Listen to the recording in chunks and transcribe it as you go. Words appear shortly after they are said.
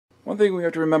One thing we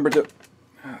have to remember to...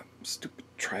 stupid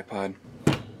tripod.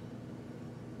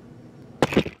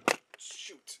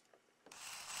 Shoot.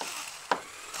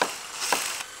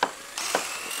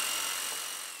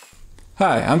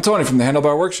 Hi, I'm Tony from the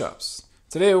Handlebar Workshops.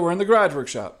 Today we're in the garage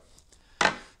workshop.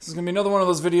 This is going to be another one of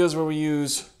those videos where we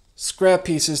use scrap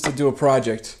pieces to do a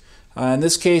project. In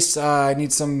this case, I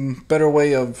need some better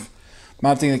way of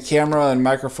mounting the camera and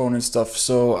microphone and stuff,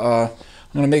 so I'm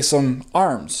going to make some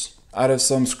arms out of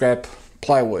some scrap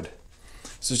plywood.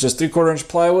 This is just 3/4 inch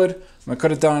plywood. I'm going to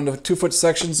cut it down into 2-foot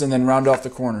sections and then round off the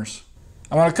corners.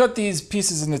 I want to cut these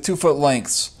pieces into 2-foot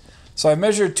lengths. So I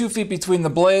measured 2 feet between the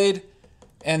blade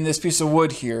and this piece of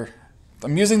wood here.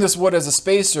 I'm using this wood as a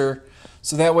spacer,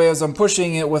 so that way as I'm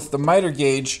pushing it with the miter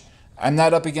gauge, I'm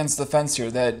not up against the fence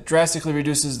here. That drastically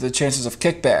reduces the chances of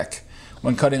kickback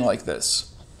when cutting like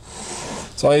this.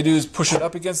 So all you do is push it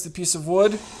up against the piece of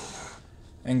wood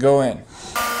and go in.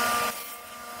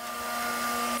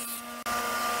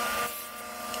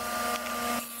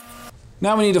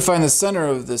 Now we need to find the center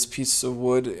of this piece of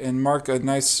wood and mark a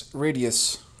nice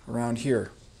radius around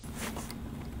here.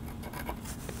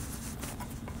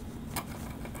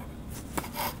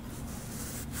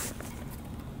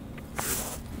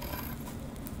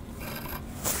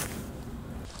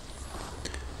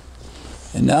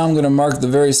 And now I'm going to mark the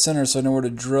very center so I know where to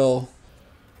drill.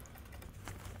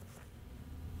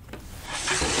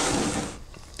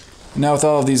 Now with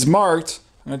all of these marked,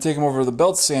 I'm going to take them over to the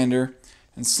belt sander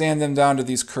and sand them down to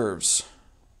these curves.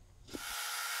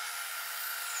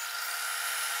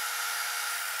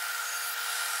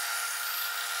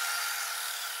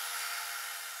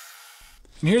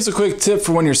 And here's a quick tip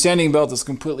for when your sanding belt is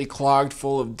completely clogged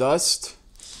full of dust.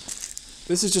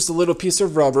 This is just a little piece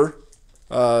of rubber.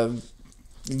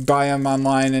 Buy them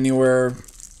online anywhere,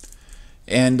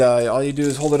 and all you do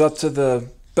is hold it up to the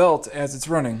belt as it's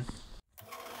running.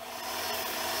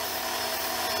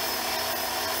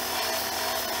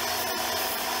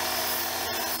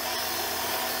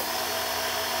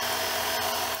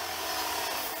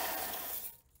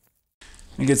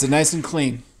 It gets it nice and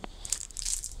clean,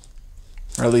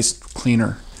 or at least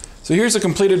cleaner. So here's a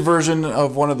completed version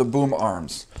of one of the boom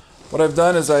arms. What I've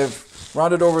done is I've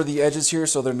rounded over the edges here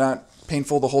so they're not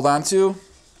painful to hold on to,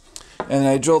 and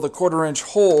I drilled a 1/4 inch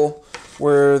hole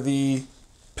where the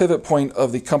pivot point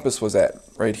of the compass was at,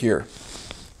 right here.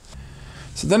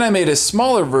 So then I made a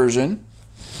smaller version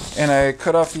and I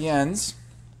cut off the ends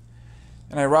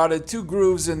and I routed 2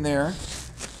 grooves in there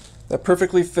that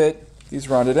perfectly fit these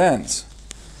rounded ends,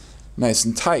 nice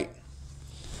and tight.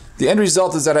 The end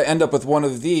result is that I end up with one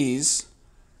of these,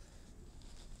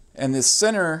 and this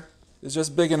center is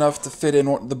just big enough to fit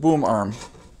in the boom arm.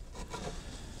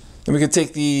 Then we can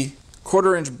take the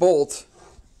 1/4 inch bolt,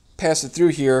 pass it through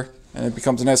here, and it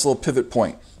becomes a nice little pivot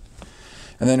point.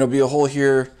 And then there'll be a hole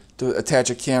here to attach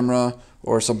a camera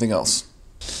or something else.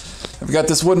 I've got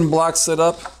this wooden block set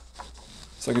up,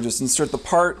 so I can just insert the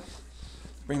part,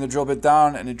 bring the drill bit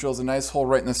down, and it drills a nice hole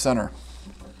right in the center.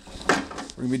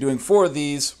 We're going to be doing 4 of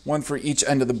these, 1 for each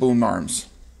end of the boom arms.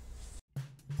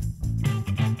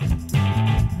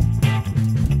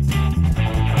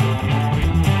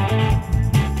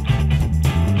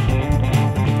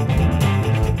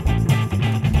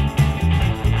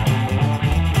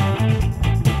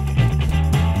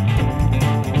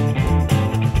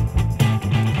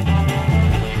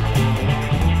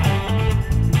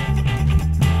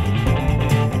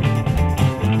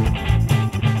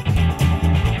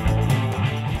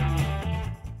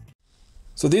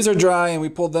 So these are dry and we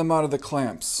pulled them out of the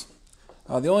clamps.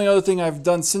 The only other thing I've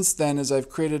done since then is I've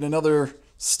created another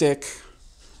stick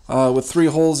with 3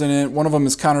 holes in it. One of them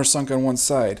is countersunk on one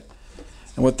side.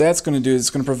 And what that's going to do is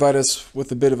it's going to provide us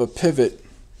with a bit of a pivot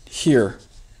here.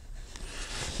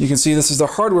 You can see this is the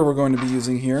hardware we're going to be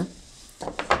using here.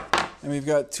 And we've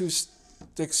got 2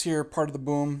 sticks here, part of the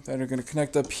boom, that are going to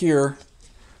connect up here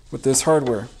with this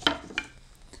hardware.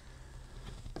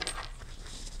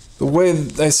 The way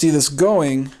that I see this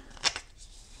going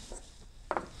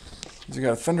is you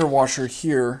got a fender washer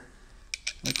here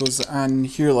that goes on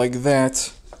here like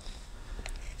that,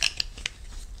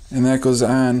 and that goes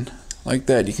on like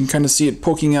that. You can kind of see it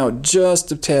poking out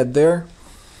just a tad there,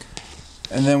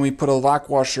 and then we put a lock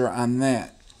washer on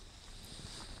that.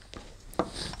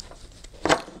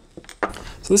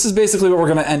 So this is basically what we're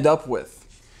going to end up with.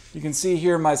 You can see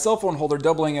here my cell phone holder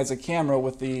doubling as a camera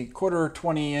with the 1/4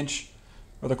 20 inch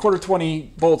or the 1/4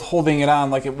 20 bolt holding it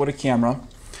on like it would a camera.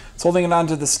 It's holding it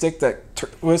onto the stick that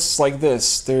twists like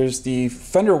this. There's the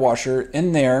fender washer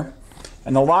in there,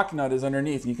 and the lock nut is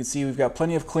underneath. And you can see we've got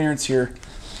plenty of clearance here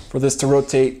for this to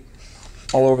rotate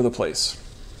all over the place.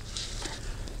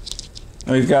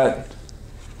 And we've got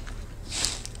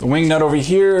the wing nut over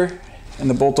here and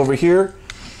the bolt over here.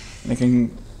 And it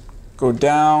can go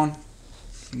down,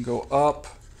 and go up,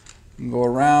 and go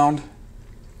around.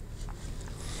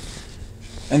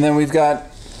 And then we've got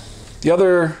the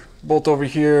other bolt over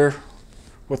here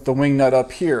with the wing nut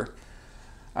up here.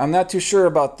 I'm not too sure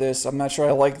about this. I'm not sure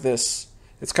I like this.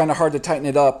 It's kind of hard to tighten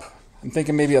it up. I'm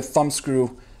thinking maybe a thumb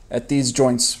screw at these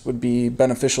joints would be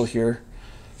beneficial here.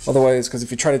 Otherwise, because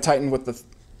if you try to tighten with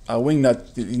the wing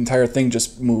nut, the entire thing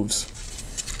just moves.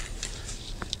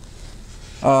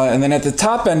 And then at the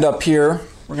top end up here,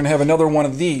 we're going to have another one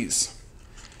of these.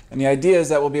 And the idea is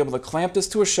that we'll be able to clamp this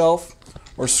to a shelf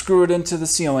or screw it into the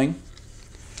ceiling.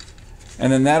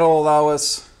 And then that'll allow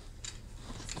us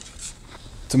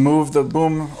to move the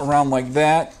boom around like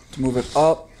that, to move it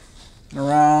up and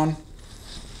around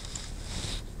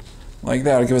like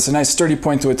that. It'll give us a nice sturdy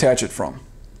point to attach it from.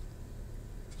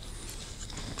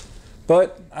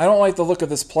 But I don't like the look of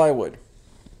this plywood,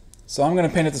 so I'm going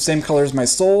to paint it the same color as my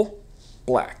sole,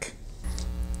 black.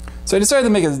 So I decided to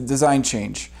make a design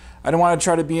change. I don't want to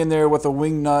try to be in there with a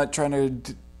wing nut trying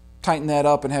to tighten that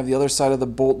up and have the other side of the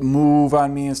bolt move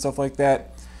on me and stuff like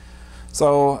that.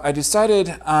 So I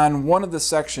decided on one of the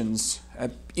sections,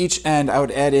 at each end I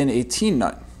would add in a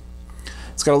T-nut.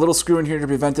 It's got a little screw in here to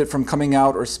prevent it from coming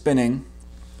out or spinning,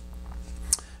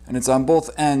 and it's on both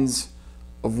ends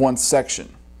of one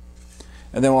section.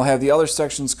 And then we'll have the other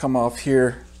sections come off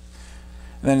here,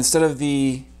 and then instead of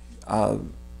the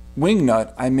wing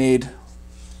nut, I made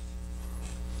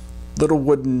little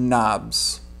wooden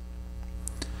knobs.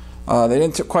 They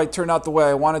didn't quite turn out the way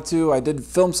I wanted to. I did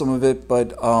film some of it,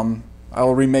 but I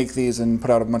will remake these and put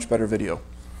out a much better video.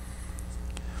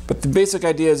 But the basic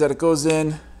idea is that it goes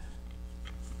in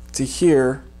to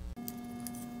here.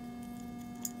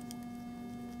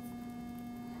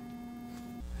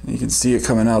 And you can see it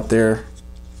coming out there.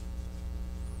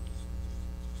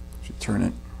 Should turn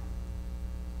it.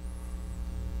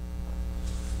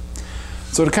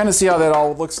 So to kind of see how that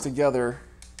all looks together,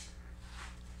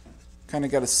 kind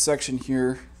of got a section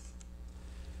here.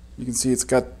 You can see it's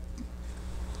got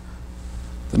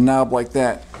the knob like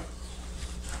that.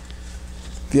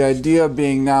 The idea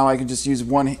being now I can just use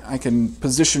one, I can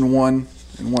position one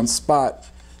in one spot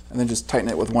and then just tighten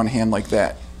it with one hand like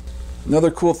that.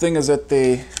 Another cool thing is that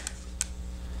the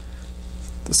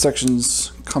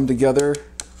sections come together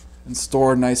and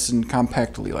store nice and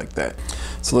compactly like that.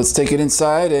 So let's take it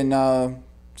inside and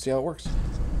see how it works.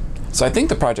 So I think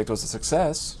the project was a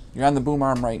success. You're on the boom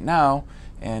arm right now,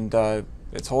 and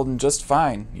it's holding just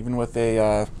fine, even with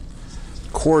a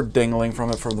cord dangling from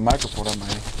it from the microphone on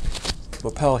my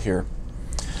lapel here.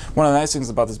 One of the nice things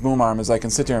about this boom arm is I can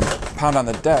sit there and pound on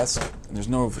the desk, and there's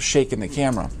no shake in the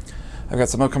camera. I've got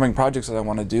some upcoming projects that I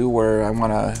want to do where I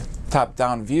want a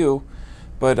top-down view,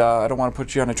 but I don't want to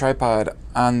put you on a tripod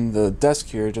on the desk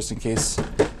here just in case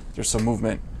there's some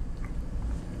movement.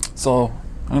 So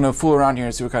I'm going to fool around here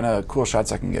and see what kind of cool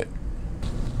shots I can get.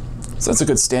 So that's a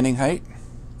good standing height.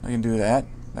 I can do that.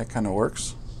 That kind of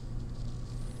works.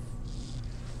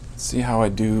 Let's see how I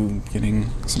do getting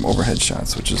some overhead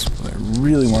shots, which is what I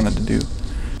really wanted to do.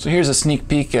 So here's a sneak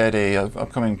peek at a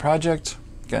upcoming project.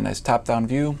 Got a nice top-down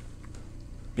view.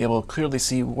 Be able to clearly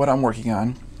see what I'm working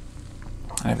on.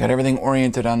 I've got everything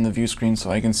oriented on the view screen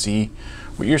so I can see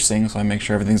what you're seeing, so I make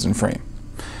sure everything's in frame.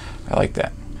 I like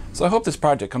that. So I hope this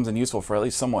project comes in useful for at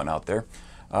least someone out there.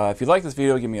 If you like this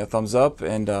video, give me a thumbs up,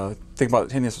 and think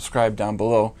about hitting the subscribe down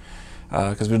below,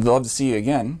 because we'd love to see you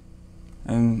again.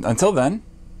 And until then,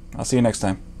 I'll see you next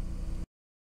time.